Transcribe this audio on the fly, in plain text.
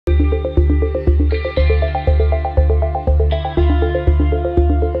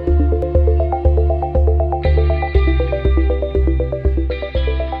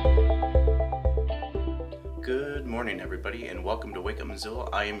Missoula.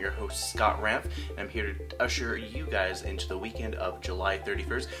 I am your host, Scott Ramp, and I'm here to usher you guys into the weekend of July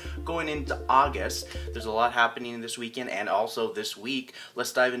 31st. Going into August, there's a lot happening this weekend and also this week.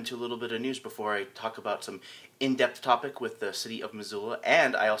 Let's dive into a little bit of news before I talk about some in-depth topic with the city of Missoula,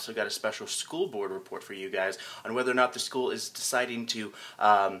 and I also got a special school board report for you guys on whether or not the school is deciding to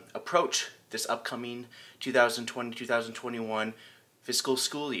approach this upcoming 2020-2021 fiscal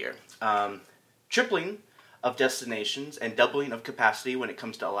school year. Tripling of destinations and doubling of capacity when it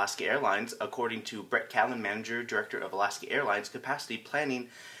comes to Alaska Airlines, according to Brett Callan, Manager Director of Alaska Airlines Capacity Planning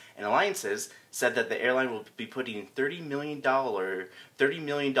and Alliances, said that the airline will be putting $30 million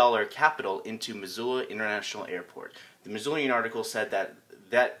capital into Missoula International Airport. The Missoulian article said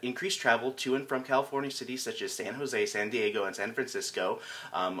that increased travel to and from California cities such as San Jose, San Diego, and San Francisco.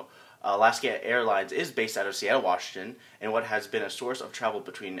 Alaska Airlines is based out of Seattle, Washington, and what has been a source of travel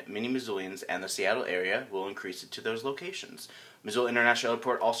between many Missoulians and the Seattle area will increase it to those locations. Missoula International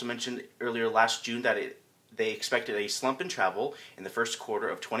Airport also mentioned earlier last June that they expected a slump in travel in the first quarter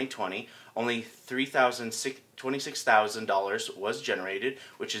of 2020. Only $26,000 was generated,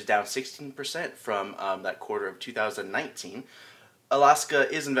 which is down 16% from that quarter of 2019. Alaska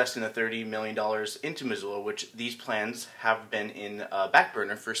is investing the $30 million into Missoula, which these plans have been in back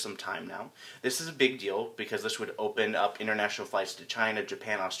burner for some time now. This is a big deal because this would open up international flights to China,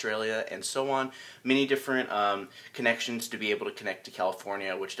 Japan, Australia, and so on. Many different connections to be able to connect to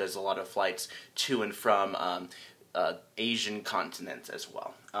California, which does a lot of flights to and from Asian continents as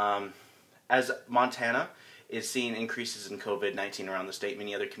well. As Montana is seeing increases in COVID-19 around the state,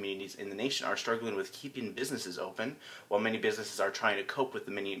 many other communities in the nation are struggling with keeping businesses open, while many businesses are trying to cope with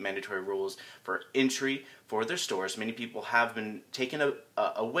the many mandatory rules for entry for their stores. Many people have been taken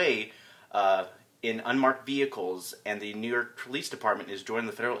away in unmarked vehicles, and the New York Police Department is joining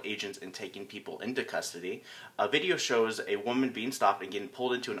the federal agents in taking people into custody. A video shows a woman being stopped and getting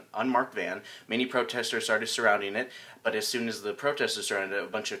pulled into an unmarked van. Many protesters started surrounding it, but as soon as the protesters surrounded it, a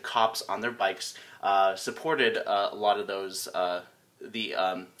bunch of cops on their bikes supported a lot of those the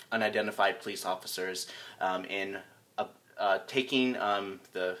unidentified police officers in taking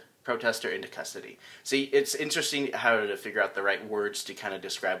the protester into custody. See, it's interesting how to figure out the right words to kind of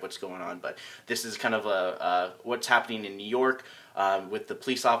describe what's going on, but this is kind of what's happening in New York with the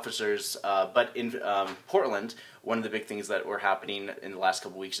police officers, but in Portland, one of the big things that were happening in the last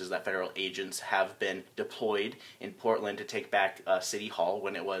couple weeks is that federal agents have been deployed in Portland to take back City Hall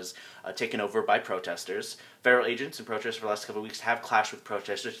when it was taken over by protesters. Federal agents and protesters for the last couple of weeks have clashed with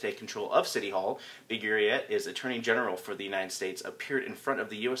protesters to take control of City Hall. Big Uriette is Attorney General for the United States, appeared in front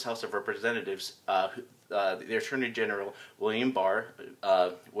of the U.S. House of Representatives. The Attorney General, William Barr,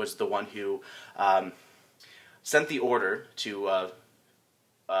 was the one who sent the order to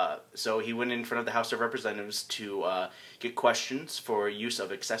so he went in front of the House of Representatives to get questions for use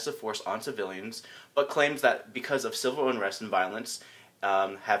of excessive force on civilians, but claims that because of civil unrest and violence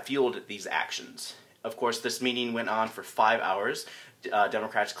have fueled these actions. Of course, this meeting went on for 5 hours.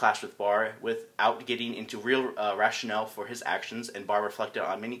 Democrats clashed with Barr without getting into real rationale for his actions, and Barr reflected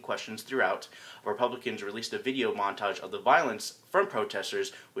on many questions throughout. Republicans released a video montage of the violence from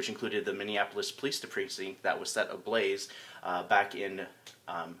protesters, which included the Minneapolis police precinct that was set ablaze back in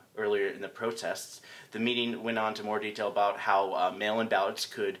earlier in the protests. The meeting went on to more detail about how mail-in ballots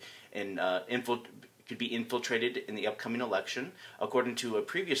could be infiltrated in the upcoming election. According to a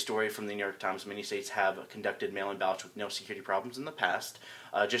previous story from the New York Times, many states have conducted mail-in ballots with no security problems in the past.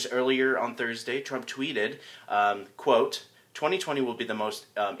 Just earlier on Thursday, Trump tweeted, quote, 2020 will be the most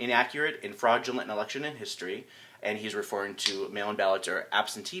inaccurate and fraudulent election in history, and he's referring to mail-in ballots or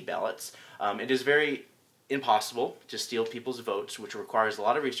absentee ballots. It is very impossible to steal people's votes, which requires a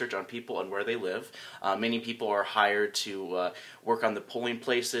lot of research on people and where they live. Many people are hired to work on the polling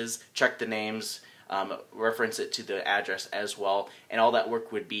places, check the names, reference it to the address as well, and all that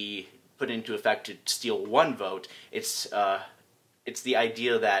work would be put into effect to steal one vote. It's the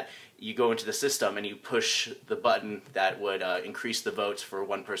idea that you go into the system and you push the button that would increase the votes for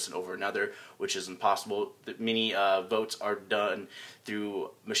one person over another, which is impossible. Many votes are done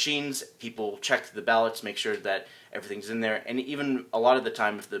through machines. People check the ballots, make sure that everything's in there, and even a lot of the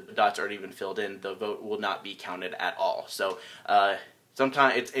time, if the dots aren't even filled in, the vote will not be counted at all. So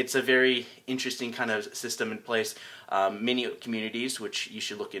sometimes it's a very interesting kind of system in place. Many communities, which you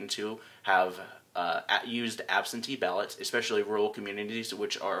should look into, have used absentee ballots, especially rural communities,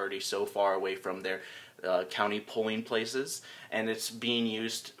 which are already so far away from their county polling places, and it's being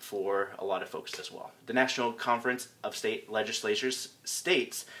used for a lot of folks as well. The National Conference of State Legislatures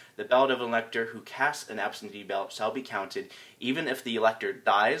states the ballot of an elector who casts an absentee ballot shall be counted even if the elector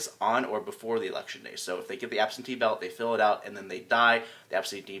dies on or before the election day. So if they get the absentee ballot, they fill it out, and then they die, the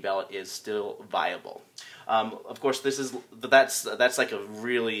absentee ballot is still viable. Of course, that's like a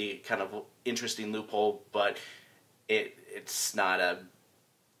really kind of interesting loophole, but it's not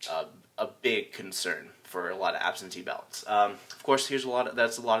a big concern for a lot of absentee ballots. Of course,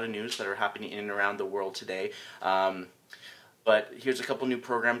 that's a lot of news that are happening in and around the world today. But here's a couple new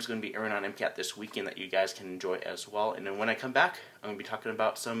programs going to be airing on MCAT this weekend that you guys can enjoy as well. And then when I come back, I'm going to be talking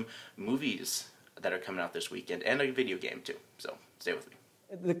about some movies that are coming out this weekend and a video game too. So stay with me.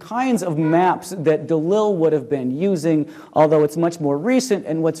 The kinds of maps that DeLille would have been using, although it's much more recent,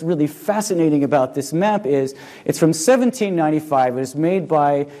 and what's really fascinating about this map is it's from 1795. It was made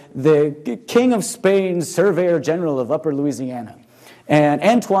by the King of Spain's Surveyor General of Upper Louisiana, and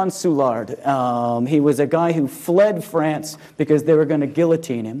Antoine Soulard. He was a guy who fled France because they were going to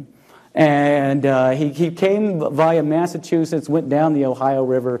guillotine him. And he came via Massachusetts, went down the Ohio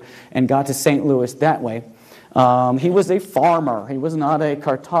River, and got to St. Louis that way. He was a farmer. He was not a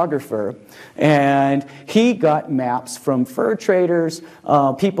cartographer. And he got maps from fur traders,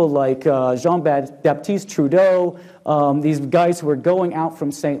 people like Jean-Baptiste Trudeau, these guys who were going out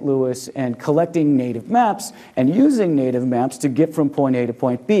from St. Louis and collecting native maps and using native maps to get from point A to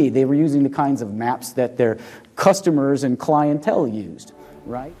point B. They were using the kinds of maps that their customers and clientele used,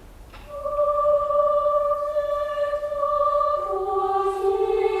 right?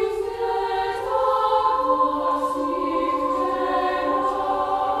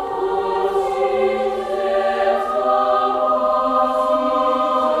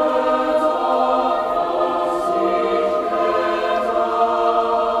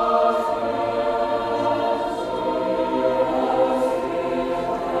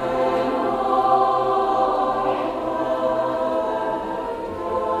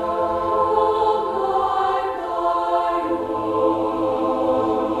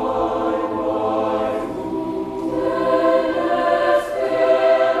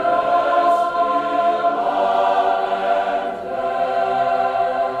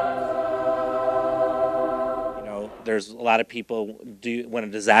 There's a lot of people when a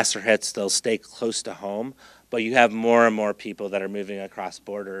disaster hits, they'll stay close to home, but you have more and more people that are moving across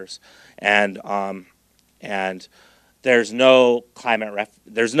borders, and there's no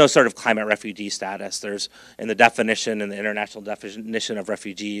sort of climate refugee status. There's in the international definition of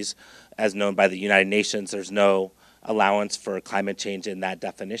refugees, as known by the United Nations, there's no allowance for climate change in that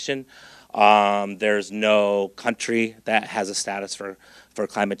definition. There's no country that has a status for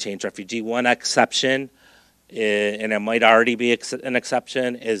climate change refugee. One exception, and it might already be an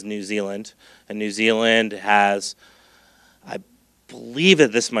exception, is New Zealand. And New Zealand has, I believe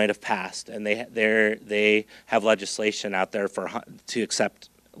that this might have passed, and they have legislation out there to accept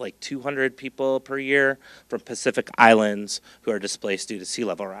like 200 people per year from Pacific Islands who are displaced due to sea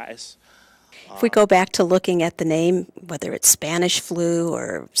level rise. If we go back to looking at the name, whether it's Spanish flu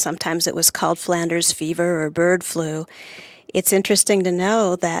or sometimes it was called Flanders fever or bird flu, it's interesting to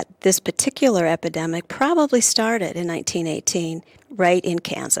know that this particular epidemic probably started in 1918 right in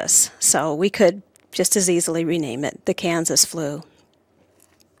Kansas. So we could just as easily rename it the Kansas flu.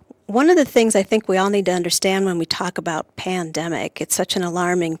 One of the things I think we all need to understand when we talk about pandemic, it's such an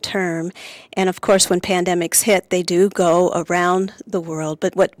alarming term, and of course when pandemics hit, they do go around the world,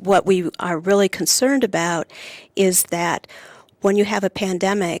 but what we are really concerned about is that when you have a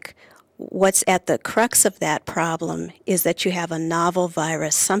pandemic, what's at the crux of that problem is that you have a novel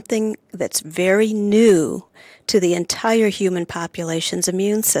virus, something that's very new to the entire human population's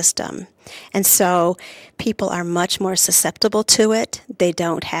immune system. And so people are much more susceptible to it. They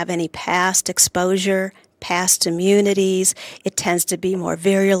don't have any past exposure, past immunities. It tends to be more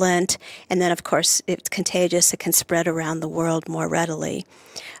virulent. And then, of course, it's contagious. It can spread around the world more readily.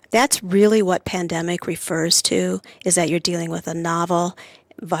 That's really what pandemic refers to, is that you're dealing with a novel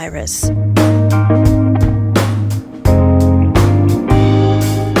virus.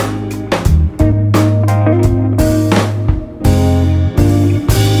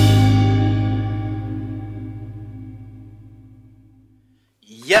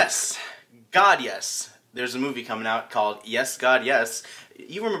 Yes, God yes. There's a movie coming out called Yes, God Yes.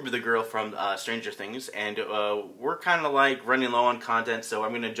 You remember the girl from Stranger Things, and we're kind of like running low on content, so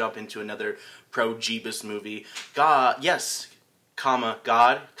I'm going to jump into another pro-Jeebus movie. God, yes, comma,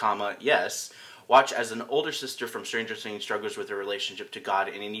 God, comma, yes. Watch as an older sister from Stranger Things struggles with her relationship to God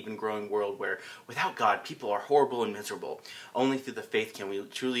in an even growing world where, without God, people are horrible and miserable. Only through the faith can we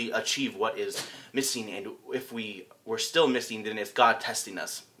truly achieve what is missing, and if we're still missing, then it's God testing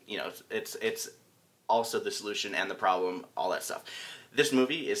us. You know, it's also the solution and the problem, all that stuff. This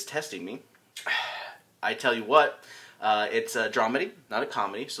movie is testing me. I tell you what, it's a dramedy, not a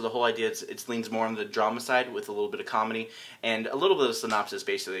comedy. So the whole idea is it leans more on the drama side with a little bit of comedy, and a little bit of synopsis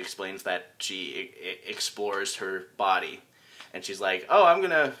basically explains that she explores her body, and she's like, "Oh, I'm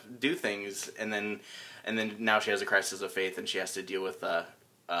gonna do things," and then now she has a crisis of faith, and she has to deal with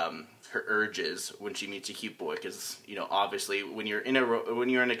her urges when she meets a cute boy, because obviously when you're in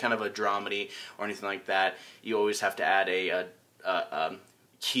a kind of a dramedy or anything like that, you always have to add a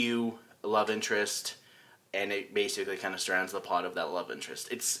cue love interest. And it basically kind of surrounds the plot of that love interest.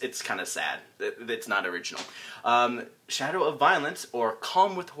 It's kind of sad. It's not original. Shadow of Violence, or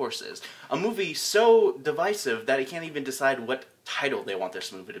Calm with Horses. A movie so divisive that it can't even decide what title they want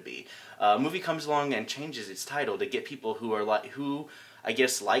this movie to be. A movie comes along and changes its title to get people who I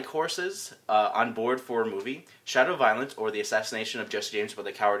guess like horses on board for a movie. Shadow of Violence, or The Assassination of Jesse James by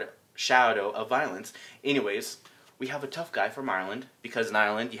the Coward Shadow of Violence. Anyways, we have a tough guy from Ireland, because in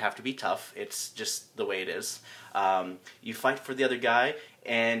Ireland you have to be tough. It's just the way it is. You fight for the other guy,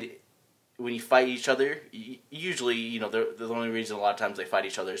 and when you fight each other, usually, the only reason a lot of times they fight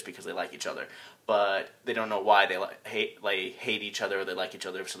each other is because they like each other. But they don't know why they hate each other, or they like each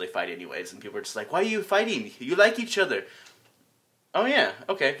other, so they fight anyways. And people are just like, "Why are you fighting? You like each other." Oh yeah,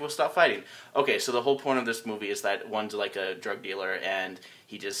 okay, we'll stop fighting. Okay, so the whole point of this movie is that one's like a drug dealer, and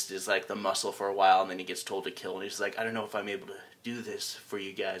he just is like the muscle for a while, and then he gets told to kill, and he's like, "I don't know if I'm able to do this for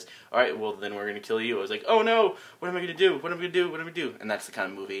you guys." "Alright, well then we're gonna kill you." I was like, "Oh no, what am I gonna do? What am I gonna do? What am I gonna do?" And that's the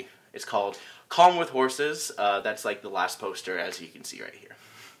kind of movie. It's called Calm with Horses. That's like the last poster, as you can see right here.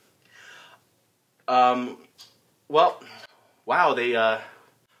 Well, wow,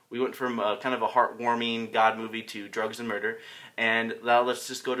 we went from kind of a heartwarming God movie to drugs and murder, and now let's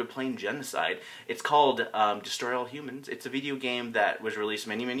just go to plain genocide. It's called Destroy All Humans. It's a video game that was released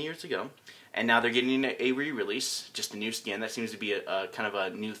many, many years ago, and now they're getting a re-release, just a new skin. That seems to be a kind of a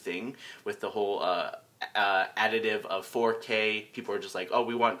new thing with the whole additive of 4K. People are just like, "Oh,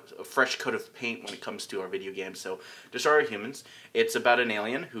 we want a fresh coat of paint when it comes to our video games." So Destroy All Humans. It's about an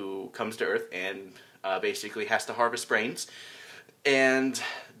alien who comes to Earth and basically has to harvest brains and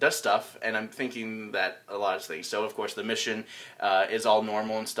does stuff, and I'm thinking that a lot of things. So of course the mission is all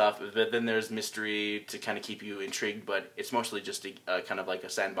normal and stuff, but then there's mystery to kind of keep you intrigued, but it's mostly just a kind of like a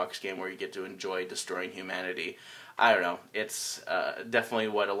sandbox game where you get to enjoy destroying humanity. I don't know, it's definitely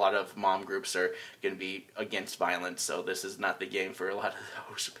what a lot of mom groups are going to be against violence, so this is not the game for a lot of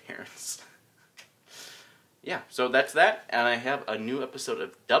those parents. Yeah, so that's that, and I have a new episode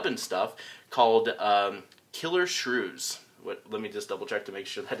of Dubbin Stuff called Killer Shrews. Let me just double check to make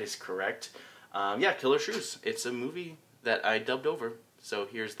sure that is correct. Yeah, Killer Shrews. It's a movie that I dubbed over. So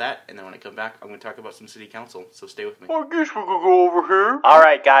here's that, and then when I come back, I'm going to talk about some city council, so stay with me. I guess we could go over here.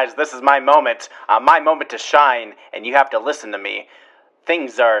 Alright guys, this is my moment to shine, and you have to listen to me.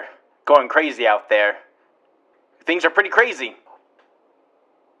 Things are going crazy out there. Things are pretty crazy.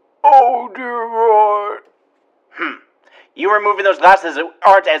 Oh dear God. You removing those glasses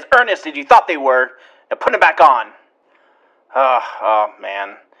aren't as earnest as you thought they were. Now put them back on. Oh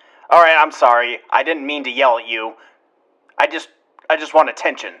man. Alright, I'm sorry. I didn't mean to yell at you. I just want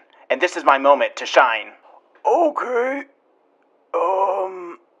attention. And this is my moment to shine. Okay.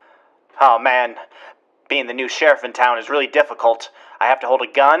 Oh man. Being the new sheriff in town is really difficult. I have to hold a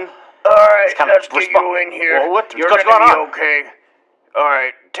gun. Alright, let's get you in here. Well, what's You're going gonna be on? okay.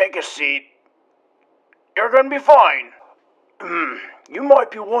 Alright, take a seat. You're gonna be fine. You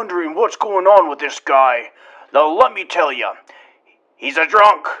might be wondering what's going on with this guy. Now let me tell you. He's a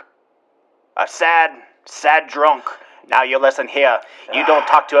drunk. A sad drunk. Now you listen here. You don't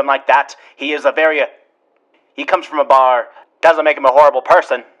talk to him like that. He comes from a bar. Doesn't make him a horrible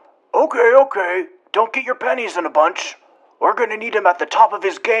person. Okay. Don't get your pennies in a bunch. We're gonna need him at the top of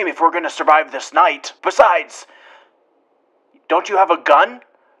his game if we're gonna survive this night. Besides, don't you have a gun?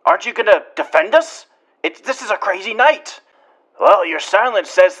 Aren't you gonna defend us? This is a crazy night. Well, your silence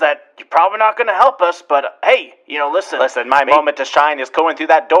says that you're probably not going to help us, but hey, listen. Listen, my moment to shine is going through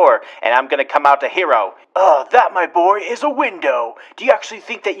that door, and I'm going to come out a hero. That, my boy, is a window. Do you actually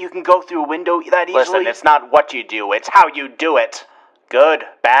think that you can go through a window that easily? Listen, it's not what you do, it's how you do it. Good,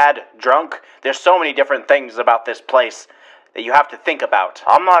 bad, drunk. There's so many different things about this place that you have to think about.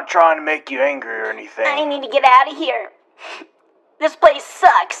 I'm not trying to make you angry or anything. I need to get out of here. This place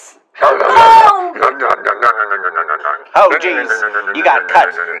sucks. Oh, jeez, you got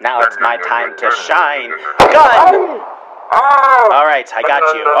cut. Now it's my time to shine. Gun! Alright, I got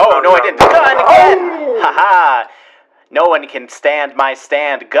you. Oh, no, I didn't. Gun again! Haha! No one can stand my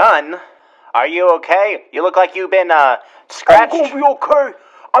stand. Gun! Are you okay? You look like you've been, scratched. I'm gonna be okay.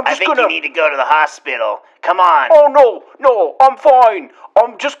 I think you need to go to the hospital. Come on. Oh, no, I'm fine.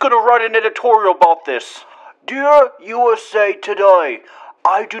 I'm just gonna write an editorial about this. Dear USA Today,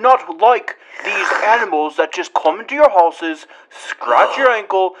 I do not like these animals that just come into your houses, scratch your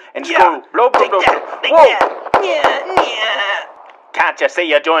ankle, and just go blah, blah, blah. Yeah. Can't you see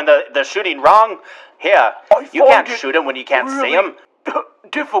you're doing the shooting wrong? Here, you can't shoot him when you can't see him.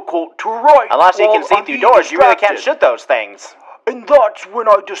 Difficult to write. Unless you can see through doors, you really can't shoot those things. And that's when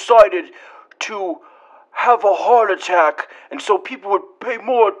I decided to have a heart attack, and so people would pay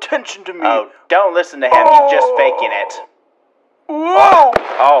more attention to me. Oh, don't listen to him. He's just faking it. Whoa!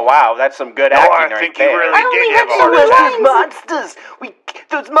 Oh, wow, that's some good acting right there. I think you really did have a heart attack. Those monsters!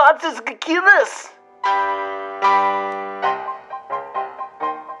 Those monsters could kill us!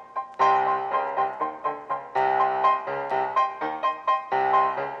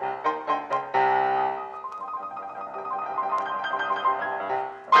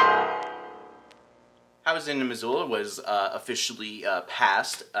 Housing in Missoula was officially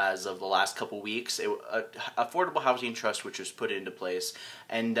passed as of the last couple weeks. Affordable Housing Trust, which was put into place,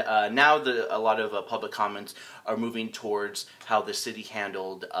 and now a lot of public comments are moving towards how the city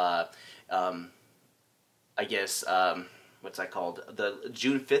handled, I guess, what's that called? The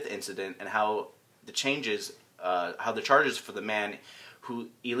June 5th incident, and how the changes, how the charges for the man who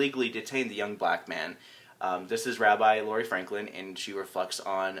illegally detained the young black man. This is Rabbi Lori Franklin, and she reflects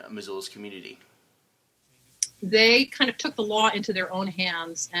on Missoula's community. They kind of took the law into their own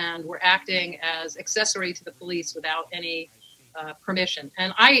hands and were acting as accessory to the police without any permission.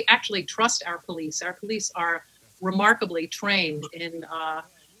 And I actually trust our police. Our police are remarkably trained in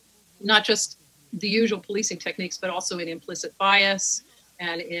not just the usual policing techniques, but also in implicit bias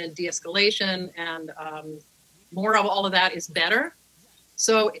and in de-escalation, and more of all of that is better.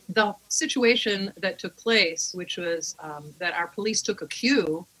 So the situation that took place, which was that our police took a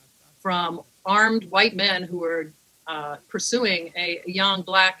cue from armed white men who were pursuing a young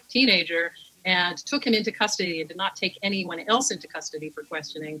black teenager and took him into custody and did not take anyone else into custody for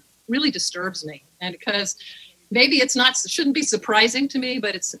questioning, really disturbs me. And because maybe shouldn't be surprising to me,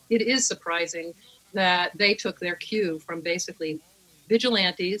 but it is surprising that they took their cue from basically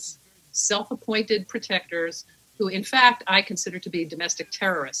vigilantes, self-appointed protectors, who in fact I consider to be domestic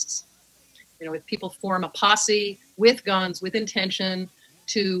terrorists. You know, if people form a posse with guns, with intention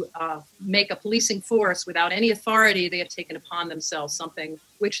to make a policing force without any authority, they have taken upon themselves something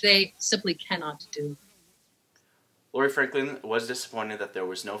which they simply cannot do. Lori Franklin was disappointed that there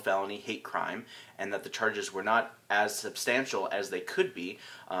was no felony hate crime and that the charges were not as substantial as they could be.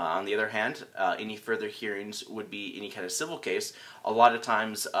 On the other hand, any further hearings would be any kind of civil case. A lot of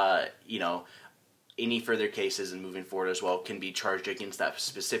times, any further cases and moving forward as well can be charged against that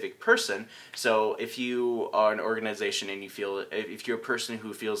specific person. So if you are an organization and you feel, if you're a person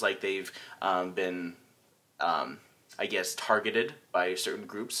who feels like they've been, I guess, targeted by certain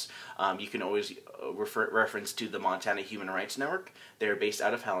groups, you can always reference to the Montana Human Rights Network. They're based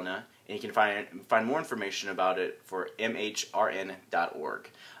out of Helena, and you can find more information about it for mhrn.org.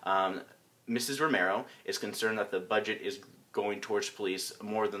 Mrs. Romero is concerned that the budget is going towards police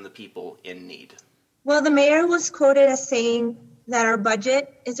more than the people in need. Well, the mayor was quoted as saying that our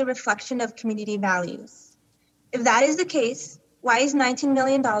budget is a reflection of community values. If that is the case, why is $19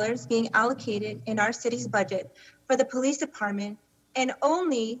 million being allocated in our city's budget for the police department and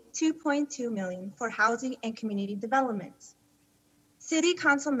only $2.2 million for housing and community development? City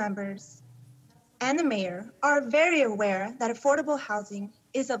council members and the mayor are very aware that affordable housing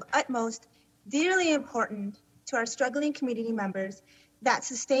is of utmost dearly important to our struggling community members that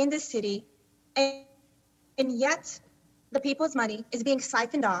sustain the city, and yet the people's money is being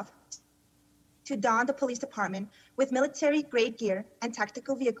siphoned off to don the police department with military-grade gear and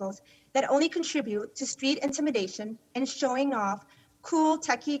tactical vehicles that only contribute to street intimidation and showing off cool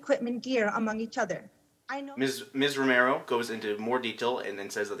techie equipment gear among each other. I know Ms. Romero goes into more detail and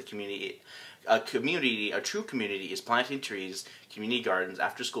then says that a true community is planting trees, community gardens,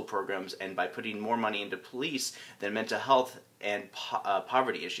 after-school programs, and by putting more money into police than mental health and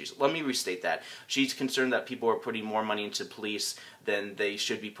poverty issues. Let me restate that. She's concerned that people are putting more money into police than they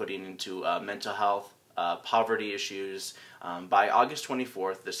should be putting into mental health, poverty issues. By August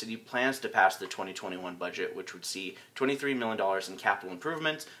 24th, the city plans to pass the 2021 budget, which would see $23 million in capital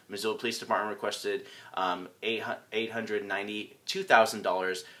improvements. Missoula Police Department requested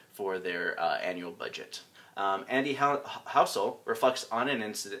 $892,000 for their annual budget. Andy Housel reflects on an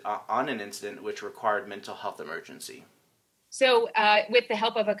incident which required mental health emergency. So with the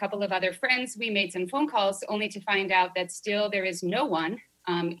help of a couple of other friends, we made some phone calls only to find out that still there is no one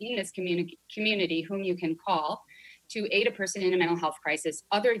in this community whom you can call to aid a person in a mental health crisis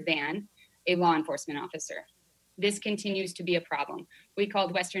other than a law enforcement officer. This continues to be a problem. We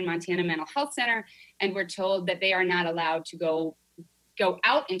called Western Montana Mental Health Center and we're told that they are not allowed to go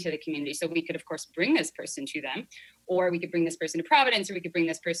out into the community. So we could, of course, bring this person to them, or we could bring this person to Providence, or we could bring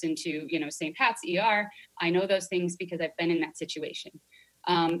this person to, St. Pat's ER. I know those things because I've been in that situation.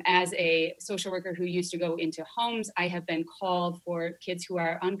 As a social worker who used to go into homes, I have been called for kids who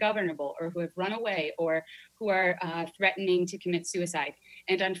are ungovernable or who have run away or who are threatening to commit suicide.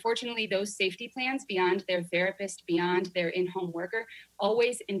 And unfortunately, those safety plans beyond their therapist, beyond their in-home worker,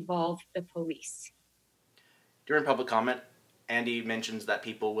 always involve the police. During public comment, Andy mentions that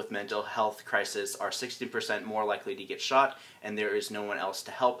people with mental health crisis are 60% more likely to get shot, and there is no one else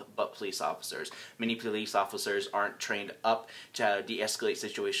to help but police officers. Many police officers aren't trained up to de-escalate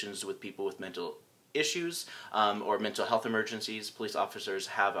situations with people with mental issues or mental health emergencies. Police officers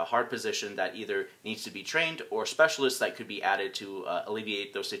have a hard position that either needs to be trained or specialists that could be added to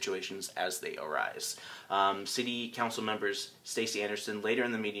alleviate those situations as they arise. City Council members Stacey Anderson later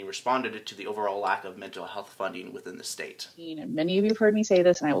in the meeting responded to the overall lack of mental health funding within the state. And many of you have heard me say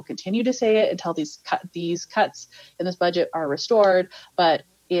this, and I will continue to say it until these cuts in this budget are restored. But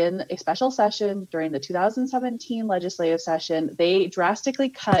in a special session during the 2017 legislative session, they drastically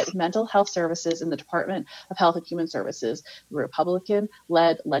cut mental health services in the Department of Health and Human Services. The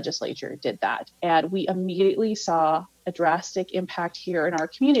Republican-led legislature did that. And we immediately saw a drastic impact here in our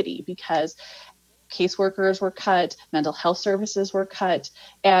community because caseworkers were cut, mental health services were cut,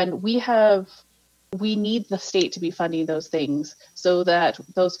 and we need the state to be funding those things so that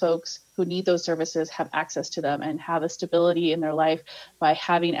those folks who need those services have access to them and have a stability in their life by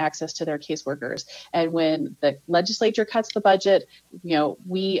having access to their caseworkers. And when the legislature cuts the budget,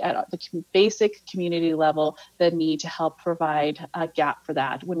 we at the basic community level then need to help provide a gap for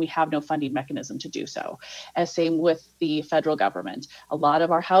that when we have no funding mechanism to do so. And same with the federal government. A lot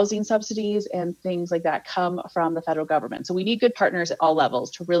of our housing subsidies and things like that come from the federal government. So we need good partners at all levels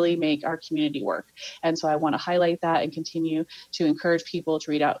to really make our community work. And so I want to highlight that and continue to encourage people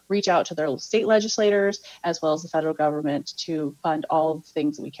to reach out to their state legislators as well as the federal government to fund all the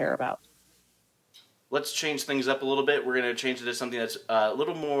things that we care about. Let's change things up a little bit. We're going to change it to something that's a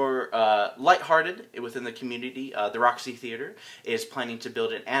little more lighthearted within the community. The Roxy Theater is planning to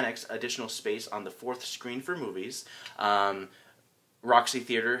build an annex, additional space on the 4th screen for movies. Roxy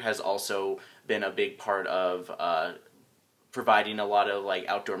Theater has also been a big part of providing a lot of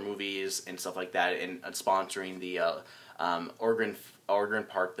outdoor movies and stuff like that, and sponsoring the Oregon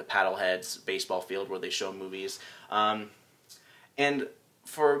Park, the Paddleheads baseball field where they show movies. And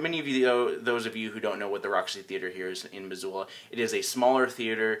for many of you, those of you who don't know what the Roxy Theater here is in Missoula, it is a smaller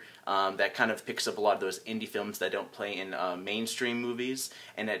theater that kind of picks up a lot of those indie films that don't play in mainstream movies,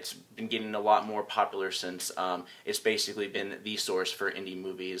 and it's been getting a lot more popular since it's basically been the source for indie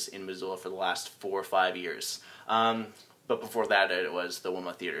movies in Missoula for the last 4 or 5 years. But before that, it was the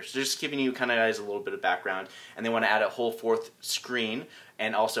Wilma Theater. So just giving you guys a little bit of background, and they want to add a whole 4th screen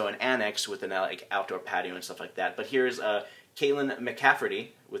and also an annex with an outdoor patio and stuff like that. But here's Caitlin McCafferty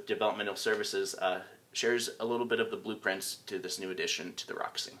with Developmental Services shares a little bit of the blueprints to this new addition to the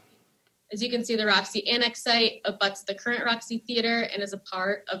Roxy. As you can see, the Roxy Annex site abuts the current Roxy Theater and is a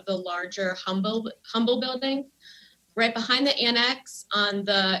part of the larger Humble building. Right behind the annex on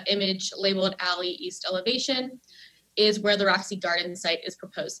the image labeled Alley East Elevation is where the Roxy Garden site is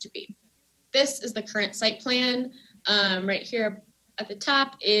proposed to be. This is the current site plan. Right here at the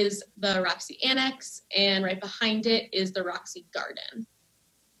top is the Roxy Annex, and right behind it is the Roxy Garden.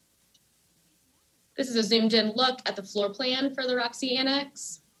 This is a zoomed in look at the floor plan for the Roxy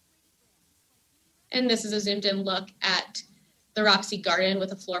Annex. And this is a zoomed in look at the Roxy Garden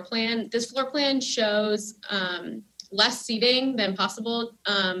with a floor plan. This floor plan shows less seating than possible,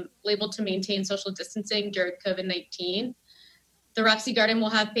 labeled to maintain social distancing during COVID-19. The Roxy Garden will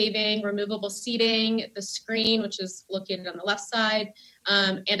have paving, removable seating, the screen, which is located on the left side,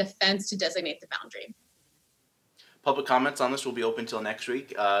 and a fence to designate the boundary. Public comments on this will be open until next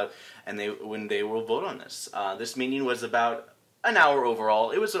week, when they will vote on this. This meeting was about an hour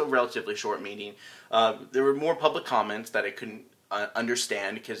overall. It was a relatively short meeting. There were more public comments that I couldn't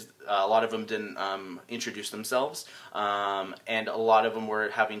understand because a lot of them didn't introduce themselves, and a lot of them were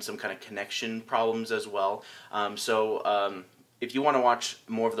having some kind of connection problems as well. So if you want to watch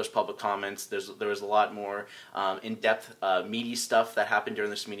more of those public comments, there was a lot more in-depth, meaty stuff that happened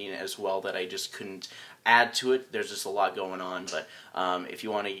during this meeting as well that I just couldn't add to it. There's just a lot going on. But if you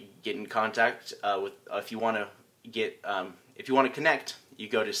want to get in contact if you want to connect, you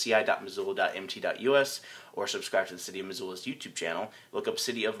go to ci.missoula.mt.us or subscribe to the City of Missoula's YouTube channel. Look up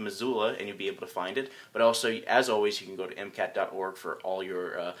City of Missoula and you'll be able to find it. But also, as always, you can go to MCAT.org for all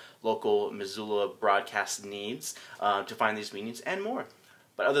your local Missoula broadcast needs to find these meetings and more.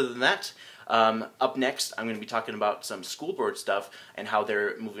 But other than that, up next, I'm going to be talking about some school board stuff and how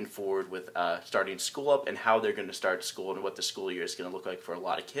they're moving forward with starting school up and how they're going to start school and what the school year is going to look like for a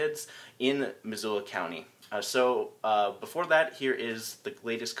lot of kids in Missoula County. So before that, here is the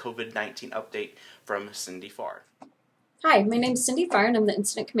latest COVID-19 update from Cindy Farr. Hi, my name is Cindy Farr, and I'm the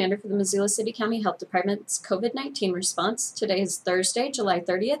Incident Commander for the Missoula City County Health Department's COVID-19 response. Today is Thursday, July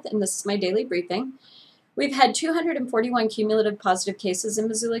 30th, and this is my daily briefing. We've had 241 cumulative positive cases in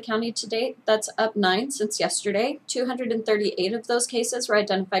Missoula County to date. That's up 9 since yesterday. 238 of those cases were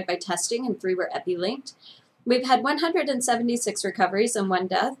identified by testing, and 3 were epi-linked. We've had 176 recoveries and 1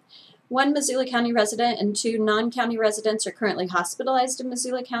 death. 1 Missoula County resident and 2 non-county residents are currently hospitalized in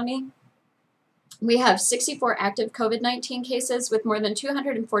Missoula County. We have 64 active COVID-19 cases with more than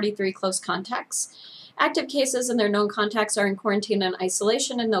 243 close contacts. Active cases and their known contacts are in quarantine and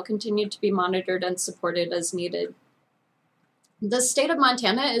isolation, and they'll continue to be monitored and supported as needed. The state of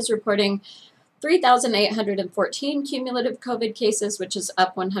Montana is reporting 3,814 cumulative COVID cases, which is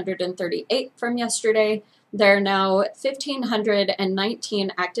up 138 from yesterday. There are now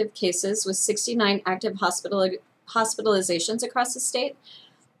 1,519 active cases with 69 active hospitalizations across the state.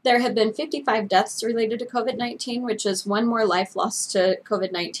 There have been 55 deaths related to COVID-19, which is 1 more life lost to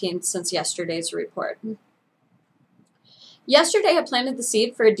COVID-19 since yesterday's report. Yesterday, I planted the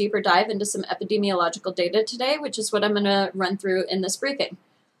seed for a deeper dive into some epidemiological data today, which is what I'm going to run through in this briefing.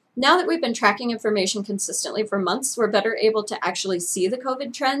 Now that we've been tracking information consistently for months, we're better able to actually see the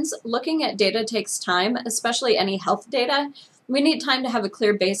COVID trends. Looking at data takes time, especially any health data. We need time to have a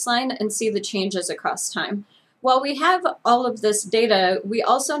clear baseline and see the changes across time. While we have all of this data, we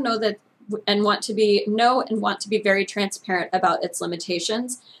also know that and want to be very transparent about its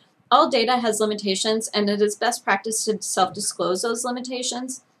limitations. All data has limitations, and it is best practice to self-disclose those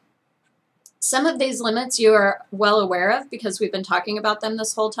limitations. Some of these limits you are well aware of because we've been talking about them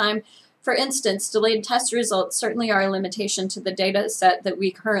this whole time. For instance, delayed test results certainly are a limitation to the data set that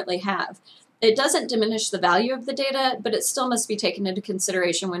we currently have. It doesn't diminish the value of the data, but it still must be taken into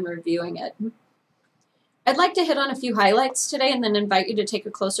consideration when reviewing it. I'd like to hit on a few highlights today and then invite you to take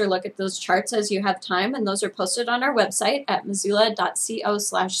a closer look at those charts as you have time, and those are posted on our website at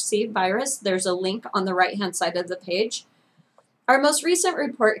missoula.co/cvirus. There's a link on the right-hand side of the page. Our most recent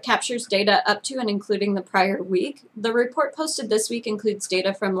report captures data up to and including the prior week. The report posted this week includes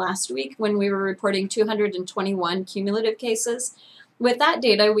data from last week when we were reporting 221 cumulative cases. With that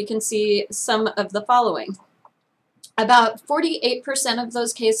data, we can see some of the following. About 48% of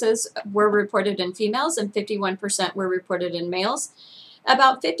those cases were reported in females and 51% were reported in males.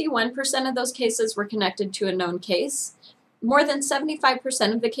 About 51% of those cases were connected to a known case. More than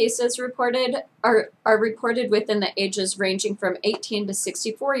 75% of the cases reported are reported within the ages ranging from 18 to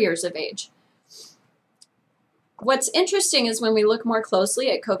 64 years of age. What's interesting is when we look more closely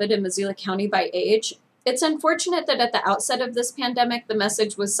at COVID in Missoula County by age, it's unfortunate that at the outset of this pandemic, the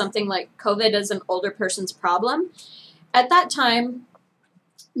message was something like COVID is an older person's problem. At that time,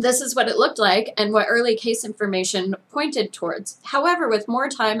 this is what it looked like and what early case information pointed towards. However, with more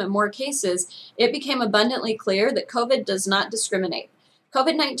time and more cases, it became abundantly clear that COVID does not discriminate.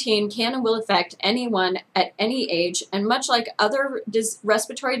 COVID-19 can and will affect anyone at any age, and much like other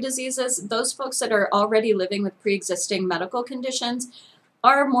respiratory diseases, those folks that are already living with pre-existing medical conditions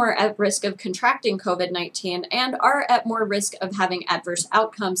are more at risk of contracting COVID-19 and are at more risk of having adverse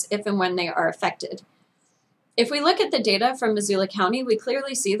outcomes if and when they are affected. If we look at the data from Missoula County, we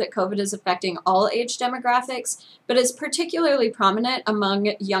clearly see that COVID is affecting all age demographics, but is particularly prominent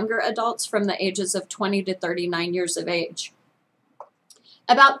among younger adults from the ages of 20 to 39 years of age.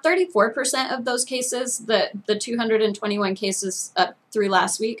 About 34% of those cases, the 221 cases up through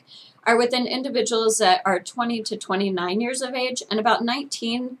last week, are within individuals that are 20 to 29 years of age, and about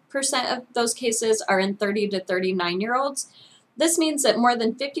 19% of those cases are in 30 to 39-year-olds. This means that more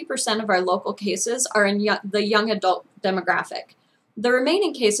than 50% of our local cases are in the young adult demographic. The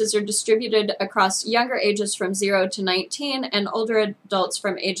remaining cases are distributed across younger ages from 0 to 19 and older adults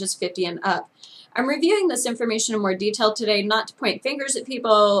from ages 50 and up. I'm reviewing this information in more detail today, not to point fingers at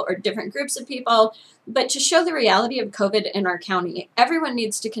people or different groups of people, but to show the reality of COVID in our county. Everyone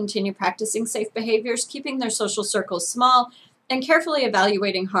needs to continue practicing safe behaviors, keeping their social circles small, and carefully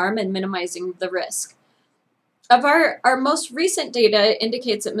evaluating harm and minimizing the risk. Of our most recent data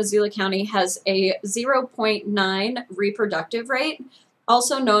indicates that Missoula County has a 0.9 reproductive rate,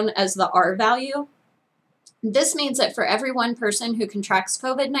 also known as the R value. This means that for every one person who contracts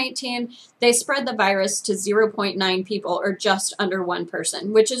COVID-19, they spread the virus to 0.9 people, or just under one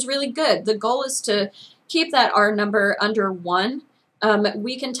person, which is really good. The goal is to keep that R number under 1.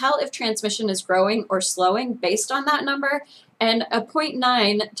 We can tell if transmission is growing or slowing based on that number, and a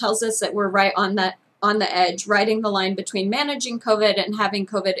 0.9 tells us that we're right on the edge, riding the line between managing COVID and having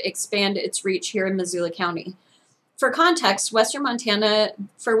COVID expand its reach here in Missoula County. For context, Western Montana,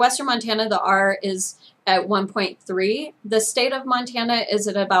 the R is at 1.3. The state of Montana is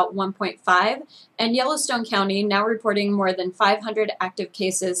at about 1.5, and Yellowstone County, now reporting more than 500 active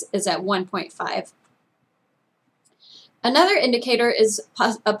cases, is at 1.5. Another indicator is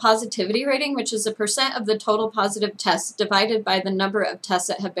a positivity rating, which is a percent of the total positive tests divided by the number of tests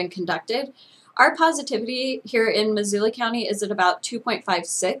that have been conducted. Our positivity here in Missoula County is at about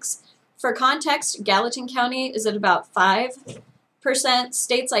 2.56. For context, Gallatin County is at about 5%.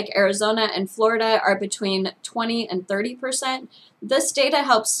 States like Arizona and Florida are between 20 and 30%. This data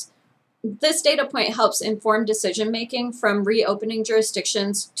point helps inform decision making from reopening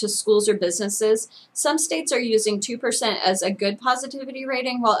jurisdictions to schools or businesses. Some states are using 2% as a good positivity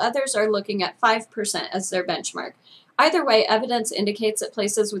rating, while others are looking at 5% as their benchmark. Either way, evidence indicates that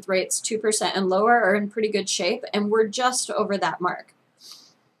places with rates 2% and lower are in pretty good shape, and we're just over that mark.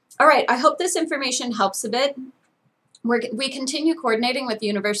 All right, I hope this information helps a bit. We continue coordinating with the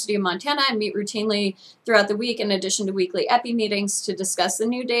University of Montana and meet routinely throughout the week in addition to weekly EPI meetings to discuss the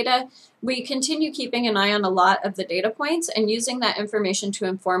new data. We continue keeping an eye on a lot of the data points and using that information to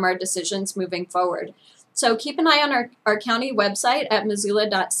inform our decisions moving forward. So keep an eye on our county website at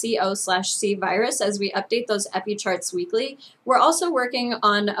missoula.co/cvirus as we update those EPI charts weekly. We're also working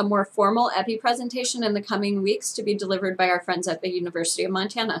on a more formal EPI presentation in the coming weeks to be delivered by our friends at the University of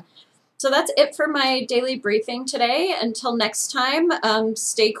Montana. So that's it for my daily briefing today. Until next time,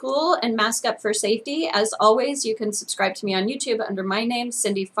 stay cool and mask up for safety. As always, you can subscribe to me on YouTube under my name,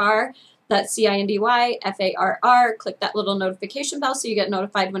 Cindy Farr. That's CindyFarr. Click that little notification bell so you get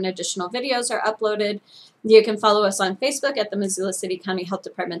notified when additional videos are uploaded. You can follow us on Facebook at the Missoula City County Health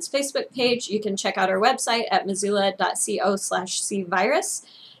Department's Facebook page. You can check out our website at missoula.co/cvirus.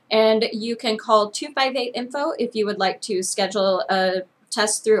 And you can call 258-INFO if you would like to schedule a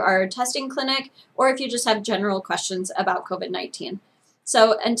test through our testing clinic, or if you just have general questions about COVID-19.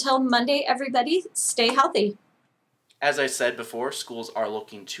 So until Monday, everybody, stay healthy. As I said before, schools are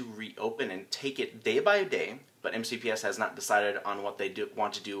looking to reopen and take it day by day, but MCPS has not decided on what they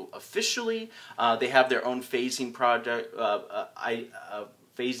want to do officially. They have their own phasing project,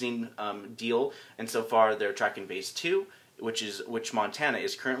 phasing deal, and so far they're tracking phase 2, which Montana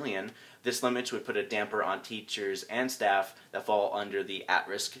is currently in. This limit would put a damper on teachers and staff that fall under the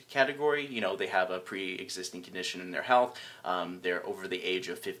at-risk category. You know, they have a pre-existing condition in their health. They're over the age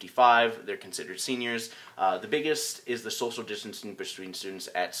of 55. They're considered seniors. The biggest is the social distancing between students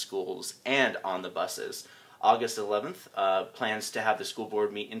at schools and on the buses. August 11th plans to have the school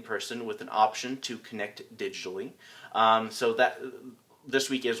board meet in person with an option to connect digitally. So that this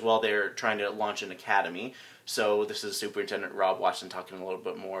week as well, they're trying to launch an academy. So this is Superintendent Rob Watson talking a little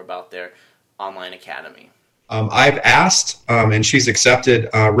bit more about their online academy. I've asked, and she's accepted,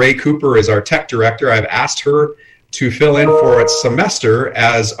 Ray Cooper is our tech director. I've asked her to fill in for a semester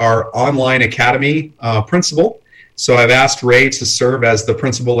as our online academy principal. So I've asked Ray to serve as the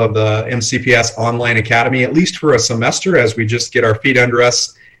principal of the MCPS Online Academy, at least for a semester, as we just get our feet under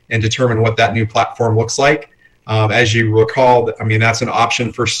us and determine what that new platform looks like. As you recall, I mean, that's an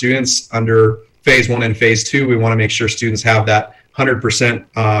option for students under Phase 1 and Phase 2. We want to make sure students have that 100%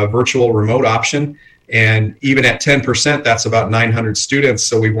 virtual remote option. And even at 10%, that's about 900 students.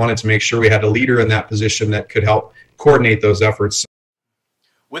 So we wanted to make sure we had a leader in that position that could help coordinate those efforts.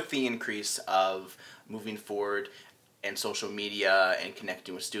 With the increase of moving forward and social media and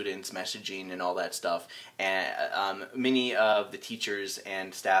connecting with students, messaging and all that stuff, and many of the teachers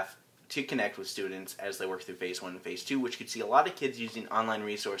and staff to connect with students as they work through Phase 1 and Phase 2, which could see a lot of kids using online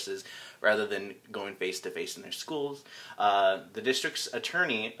resources rather than going face-to-face in their schools. The district's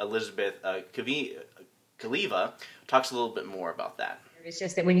attorney, Elizabeth Kaliva, talks a little bit more about that. It's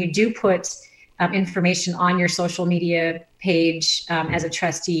just that when you do put information on your social media page as a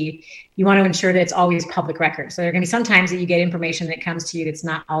trustee, you want to ensure that it's always public record. So there are going to be some times that you get information that comes to you that's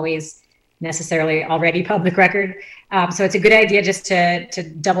not always necessarily already public record. So it's a good idea just to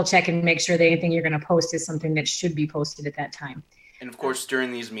double check and make sure that anything you're going to post is something that should be posted at that time. And of course,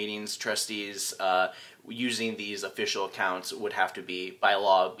 during these meetings, trustees using these official accounts would have to be, by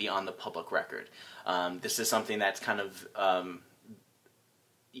law, be on the public record. This is something that's kind of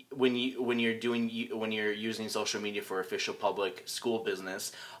when you're using social media for official public school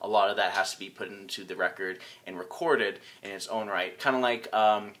business, a lot of that has to be put into the record and recorded in its own right. Kind of like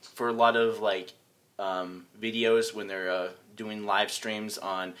for a lot of like videos when they're doing live streams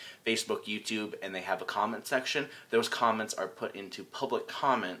on Facebook, YouTube, and they have a comment section, those comments are put into public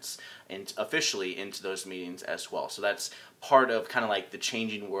comments and officially into those meetings as well. So that's part of kind of like the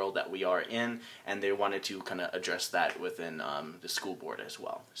changing world that we are in, and they wanted to kind of address that within the school board as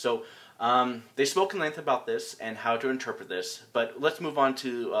well. So they spoke in length about this and how to interpret this, but let's move on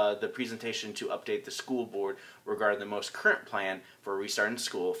to the presentation to update the school board regarding the most current plan for restarting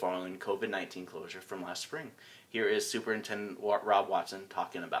school following COVID-19 closure from last spring. Here is Superintendent Rob Watson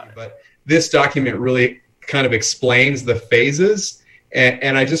talking about it. But this document really kind of explains the phases,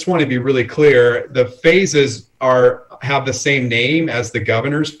 and I just want to be really clear. The phases have the same name as the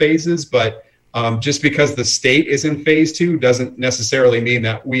governor's phases, but just because the state is in phase 2 doesn't necessarily mean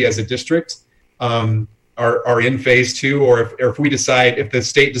that we as a district are in phase 2, or if the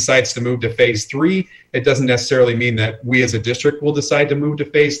state decides to move to phase 3, it doesn't necessarily mean that we as a district will decide to move to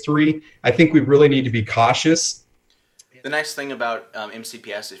phase 3. I think we really need to be cautious. The nice thing about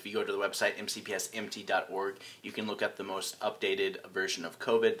MCPS, if you go to the website mcpsmt.org, you can look at the most updated version of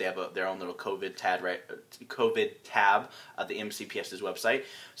COVID. They have their own little COVID tab, at the MCPS's website.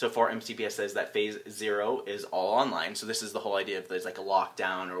 So far, MCPS says that phase 0 is all online. So this is the whole idea of there's like a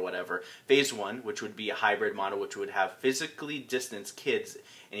lockdown or whatever. Phase 1, which would be a hybrid model, which would have physically distanced kids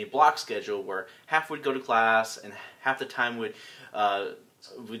in a block schedule where half would go to class and half the time would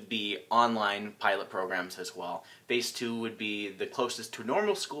be online pilot programs as well. Phase 2 would be the closest to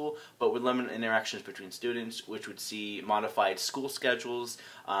normal school, but would limit interactions between students, which would see modified school schedules.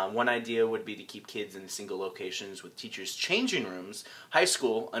 One idea would be to keep kids in single locations with teachers changing rooms. High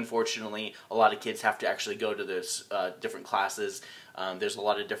school, unfortunately, a lot of kids have to actually go to this different classes. There's a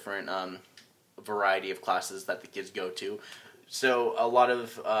lot of different variety of classes that the kids go to. So a lot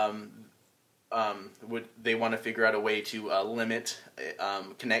of they want to figure out a way to limit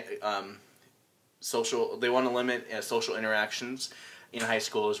social. They want to limit social interactions in high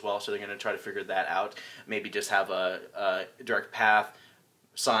school as well. So they're going to try to figure that out. Maybe just have a direct path,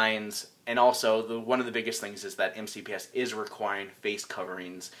 signs, and also one of the biggest things is that MCPS is requiring face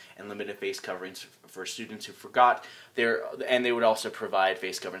coverings and limited face coverings for students who forgot and they would also provide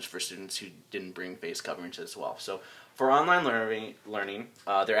face coverings for students who didn't bring face coverings as well. So for online learning,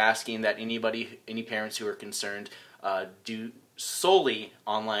 they're asking that any parents who are concerned do solely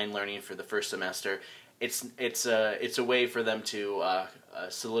online learning for the first semester. It's a way for them to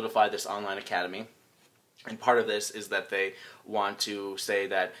solidify this online academy, and part of this is that they want to say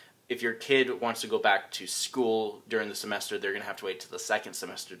that if your kid wants to go back to school during the semester, they're going to have to wait till the second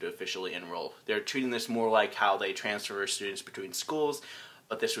semester to officially enroll. They're treating this more like how they transfer students between schools,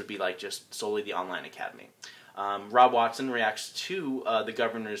 but this would be like just solely the online academy. Rob Watson reacts to the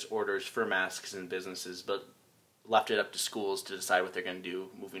governor's orders for masks in businesses, but left it up to schools to decide what they're going to do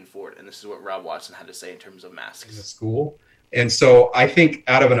moving forward. And this is what Rob Watson had to say in terms of masks. In the school. And so I think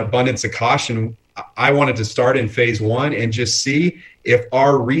out of an abundance of caution, I wanted to start in phase 1 and just see if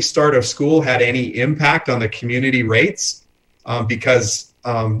our restart of school had any impact on the community rates, because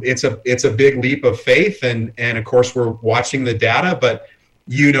it's a big leap of faith. And of course, we're watching the data, but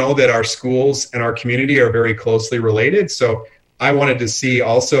you know that our schools and our community are very closely related. So I wanted to see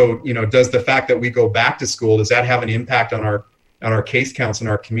also, does the fact that we go back to school, does that have an impact on our case counts in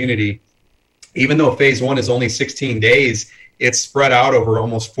our community? Even though phase 1 is only 16 days, it's spread out over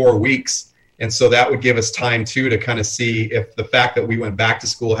almost 4 weeks. And so that would give us time too to kind of see if the fact that we went back to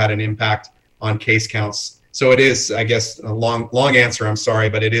school had an impact on case counts. So it is, I guess, a long answer, I'm sorry,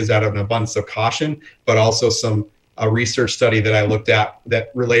 but it is out of an abundance of caution, but also a research study that I looked at that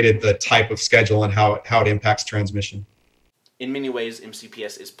related the type of schedule and how it impacts transmission. In many ways,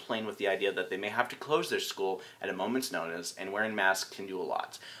 MCPS is playing with the idea that they may have to close their school at a moment's notice, and wearing masks can do a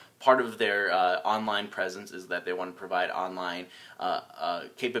lot. Part of their online presence is that they want to provide online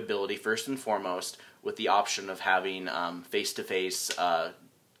capability first and foremost, with the option of having face-to-face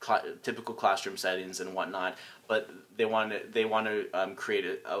typical classroom settings and whatnot. But they want to create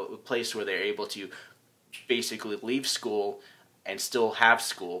a place where they're able to basically leave school and still have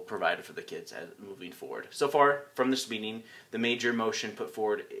school provided for the kids moving forward. So far from this meeting, the major motion put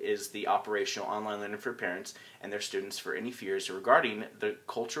forward is the operational online learning for parents and their students for any fears regarding the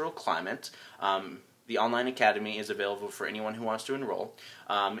cultural climate. The online academy is available for anyone who wants to enroll.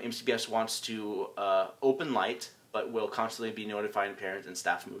 MCPS wants to open light but will constantly be notifying parents and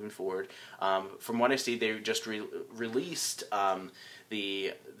staff moving forward. From what I see, they just released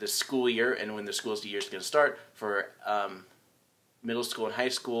the school year and when the school year is going to start for middle school and high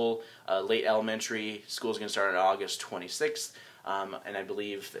school. Late elementary school is going to start on August 26th. And I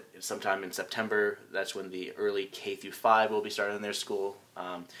believe that sometime in September, that's when the early K through 5 will be starting their school.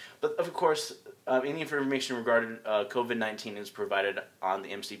 But of course, any information regarding COVID-19 is provided on the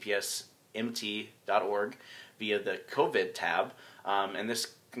mcpsmt.org via the COVID tab. And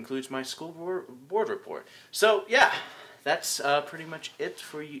this concludes my school board report. So yeah, that's pretty much it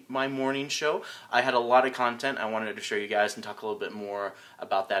for my morning show. I had a lot of content I wanted to show you guys and talk a little bit more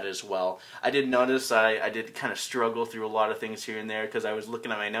about that as well. I did notice I did kind of struggle through a lot of things here and there because I was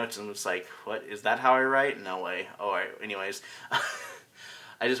looking at my notes and was like, what, is that how I write? No way. All right, anyways.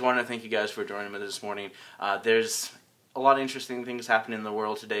 I just want to thank you guys for joining me this morning. There's a lot of interesting things happening in the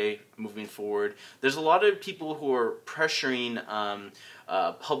world today moving forward. There's a lot of people who are pressuring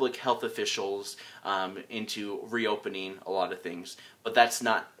public health officials into reopening a lot of things, but that's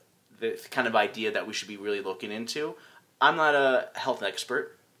not the kind of idea that we should be really looking into. I'm not a health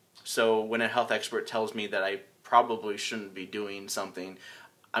expert, so when a health expert tells me that I probably shouldn't be doing something,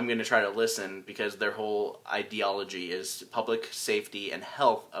 I'm going to try to listen because their whole ideology is public safety and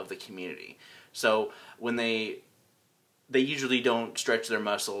health of the community. So when they usually don't stretch their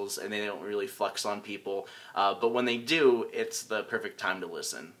muscles and they don't really flex on people, but when they do, it's the perfect time to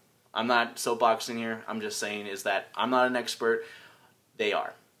listen. I'm not soapboxing here, I'm just saying is that I'm not an expert, they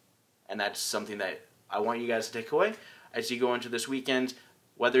are. And that's something that I want you guys to take away as you go into this weekend.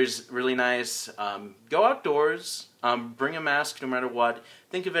 Weather's really nice, go outdoors, bring a mask no matter what.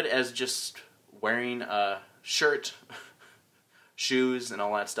 Think of it as just wearing a shirt, shoes, and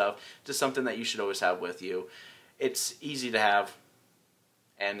all that stuff. Just something that you should always have with you. It's easy to have,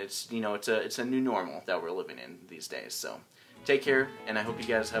 and it's it's a new normal that we're living in these days. So take care, and I hope you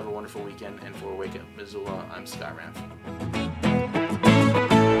guys have a wonderful weekend. And for Wake Up Missoula, I'm Scott Ranf.